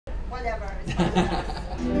whatever.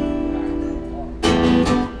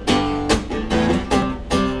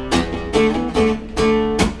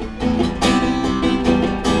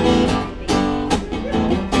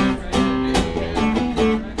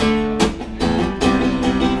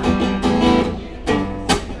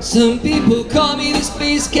 Some people call me the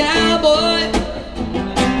space cowboy.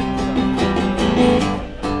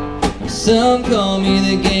 Some call me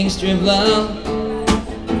the gangster of love.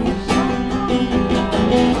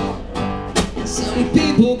 Some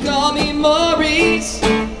people call me Maurice.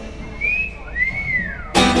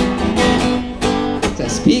 I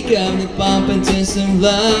speak of the bump into some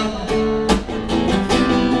love.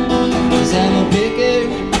 'Cause I'm a picker,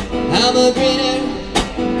 I'm a grinner,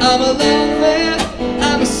 I'm a lover,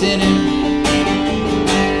 I'm a sinner.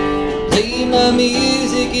 Play my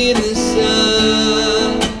music in the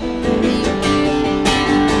sun.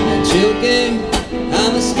 I'm a joker,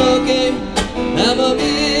 I'm a smoker, I'm a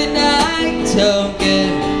midnight toker.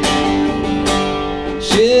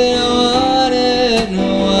 Should I wanna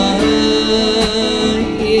know why?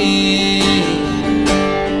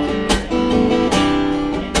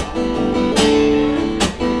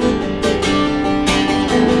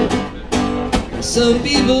 Some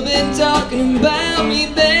people been talking about me,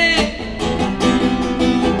 babe.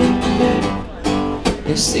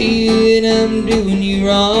 They say that I'm doing you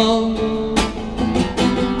wrong,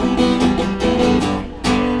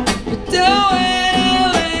 but don't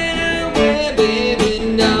worry, baby,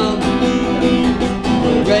 no.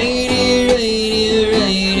 Right here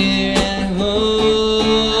at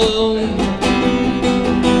home.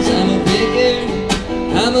 'Cause I'm a picker,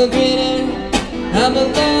 I'm a grinner, I'm a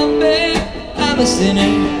lover, I'm a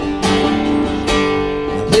sinner.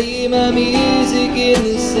 I play my music in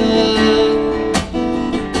the sun.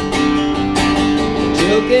 I'm a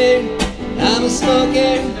joker, I'm a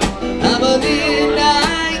smoker, I'm a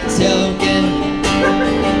midnight token.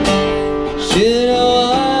 Should I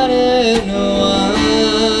wanna know why?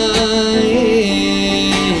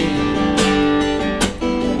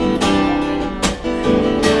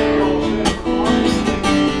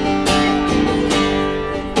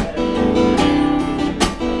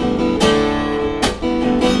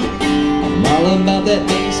 About that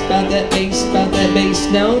bass, about that bass, about that bass,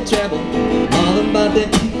 no trouble. All about that.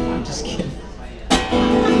 I'm just kidding.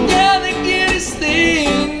 You're the cutest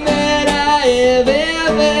thing that I have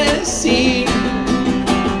ever seen.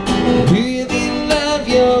 Really love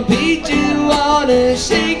your beat, you wanna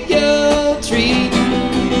shake your tree.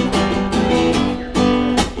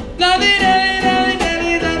 Love it,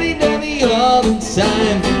 love it all the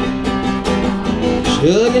time.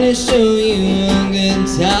 Sure gonna show you a good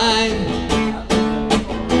time.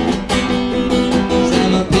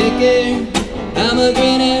 I'm a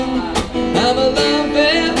grinner, I'm a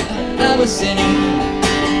lover, I'm a sinner.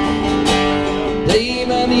 Play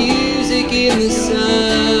my music in the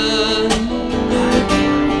sun.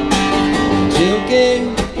 I'm a joker,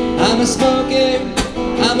 I'm a smoker,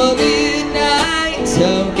 I'm a midnight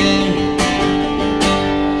toker.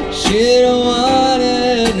 Should I wanna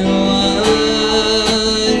know why?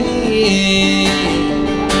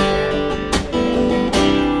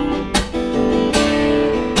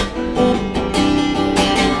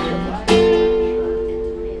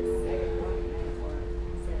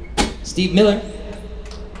 Steve Miller.